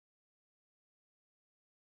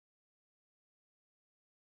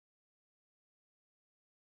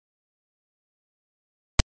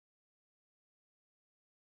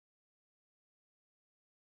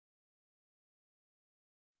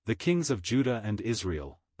The Kings of Judah and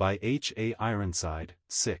Israel, by H. A. Ironside,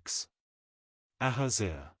 6.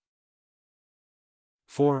 Ahaziah.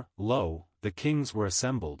 For, lo, the kings were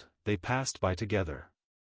assembled, they passed by together.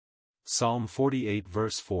 Psalm 48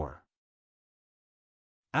 verse 4.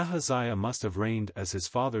 Ahaziah must have reigned as his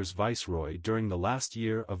father's viceroy during the last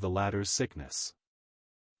year of the latter's sickness.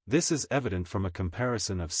 This is evident from a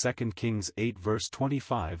comparison of 2 Kings 8 verse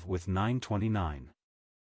 25 with 9:29.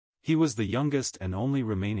 He was the youngest and only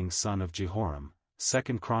remaining son of Jehoram,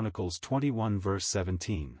 2 Chronicles 21 verse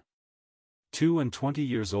 17. 22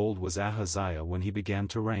 years old was Ahaziah when he began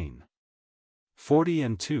to reign.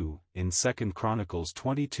 42 in 2 Chronicles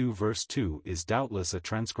 22 verse 2 is doubtless a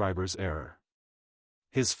transcriber's error.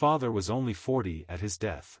 His father was only 40 at his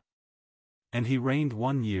death. And he reigned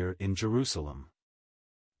 1 year in Jerusalem.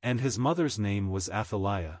 And his mother's name was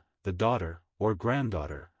Athaliah, the daughter, or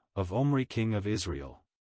granddaughter, of Omri king of Israel.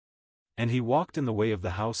 And he walked in the way of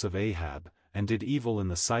the house of Ahab, and did evil in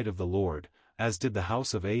the sight of the Lord, as did the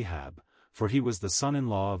house of Ahab, for he was the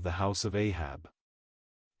son-in-law of the house of Ahab.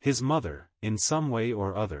 His mother, in some way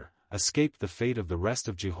or other, escaped the fate of the rest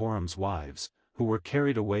of Jehoram's wives, who were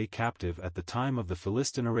carried away captive at the time of the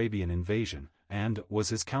Philistine-Arabian invasion, and was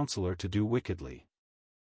his counselor to do wickedly.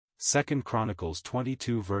 2 Chronicles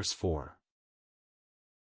 22 verse 4.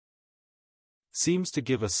 Seems to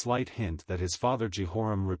give a slight hint that his father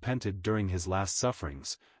Jehoram repented during his last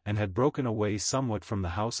sufferings, and had broken away somewhat from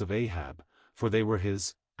the house of Ahab, for they were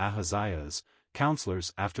his, Ahaziah's,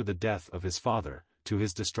 counselors after the death of his father, to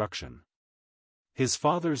his destruction. His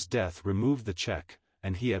father's death removed the check,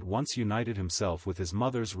 and he at once united himself with his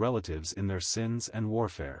mother's relatives in their sins and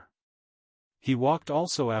warfare. He walked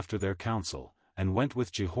also after their counsel, and went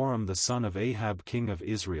with Jehoram the son of Ahab king of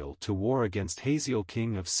Israel to war against Hazael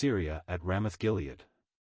king of Syria at Ramoth-Gilead.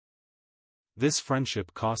 This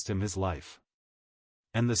friendship cost him his life.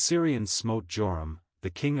 And the Syrians smote Joram, the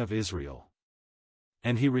king of Israel.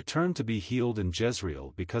 And he returned to be healed in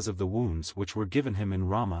Jezreel because of the wounds which were given him in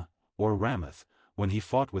Ramah, or Ramoth, when he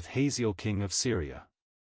fought with Hazael king of Syria.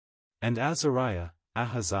 And Azariah,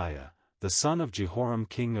 Ahaziah, the son of Jehoram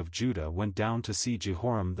king of Judah went down to see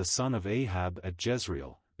Jehoram the son of Ahab at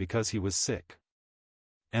Jezreel, because he was sick.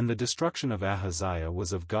 And the destruction of Ahaziah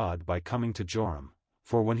was of God by coming to Joram,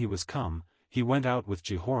 for when he was come, he went out with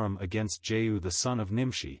Jehoram against Jehu the son of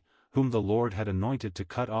Nimshi, whom the Lord had anointed to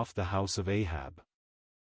cut off the house of Ahab.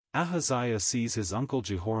 Ahaziah sees his uncle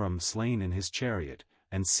Jehoram slain in his chariot,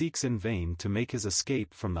 and seeks in vain to make his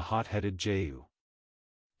escape from the hot-headed Jehu.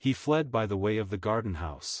 He fled by the way of the garden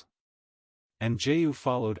house. And Jehu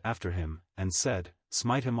followed after him, and said,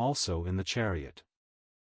 Smite him also in the chariot.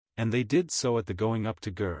 And they did so at the going up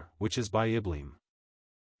to Gur, which is by Iblim.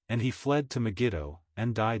 And he fled to Megiddo,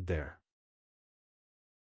 and died there.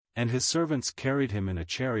 And his servants carried him in a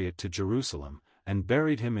chariot to Jerusalem, and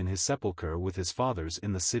buried him in his sepulchre with his fathers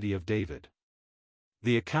in the city of David.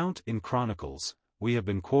 The account in Chronicles, we have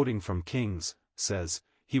been quoting from Kings, says,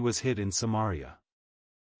 he was hid in Samaria.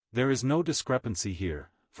 There is no discrepancy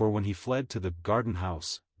here, for when he fled to the garden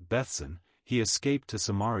house, Bethsan, he escaped to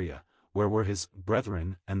Samaria, where were his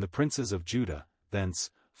brethren and the princes of Judah.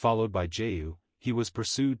 Thence, followed by Jehu, he was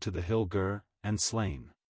pursued to the hill Gur, and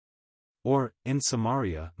slain. Or, in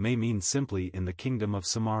Samaria may mean simply in the kingdom of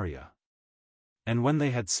Samaria. And when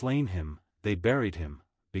they had slain him, they buried him,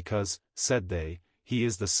 because, said they, he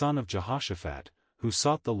is the son of Jehoshaphat, who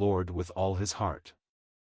sought the Lord with all his heart.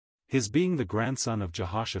 His being the grandson of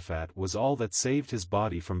Jehoshaphat was all that saved his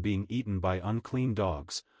body from being eaten by unclean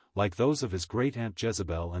dogs, like those of his great-aunt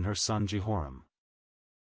Jezebel and her son Jehoram.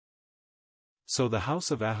 So the house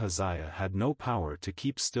of Ahaziah had no power to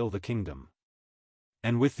keep still the kingdom.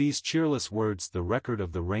 And with these cheerless words the record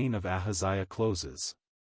of the reign of Ahaziah closes.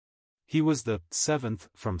 He was the 7th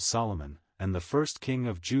from Solomon, and the first king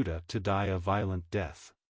of Judah to die a violent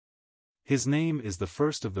death. His name is the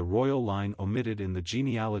first of the royal line omitted in the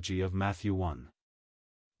genealogy of Matthew 1.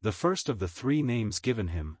 The first of the 3 names given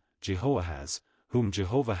him, Jehoahaz, whom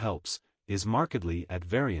Jehovah helps, is markedly at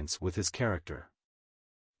variance with his character.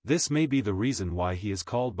 This may be the reason why he is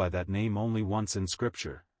called by that name only once in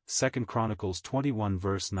Scripture, 2 Chronicles 21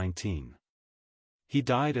 verse 19. He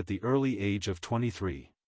died at the early age of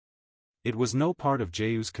 23. It was no part of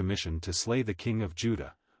Jehu's commission to slay the king of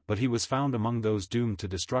Judah, but he was found among those doomed to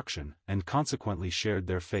destruction, and consequently shared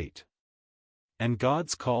their fate. And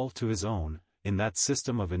God's call to his own, in that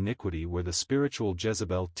system of iniquity where the spiritual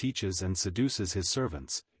Jezebel teaches and seduces his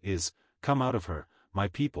servants, is, Come out of her, my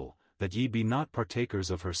people, that ye be not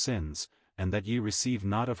partakers of her sins, and that ye receive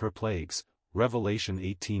not of her plagues. Revelation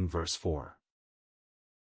 18 verse 4.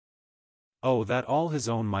 Oh, that all his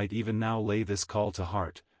own might even now lay this call to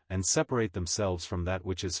heart, and separate themselves from that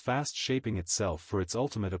which is fast shaping itself for its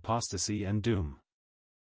ultimate apostasy and doom.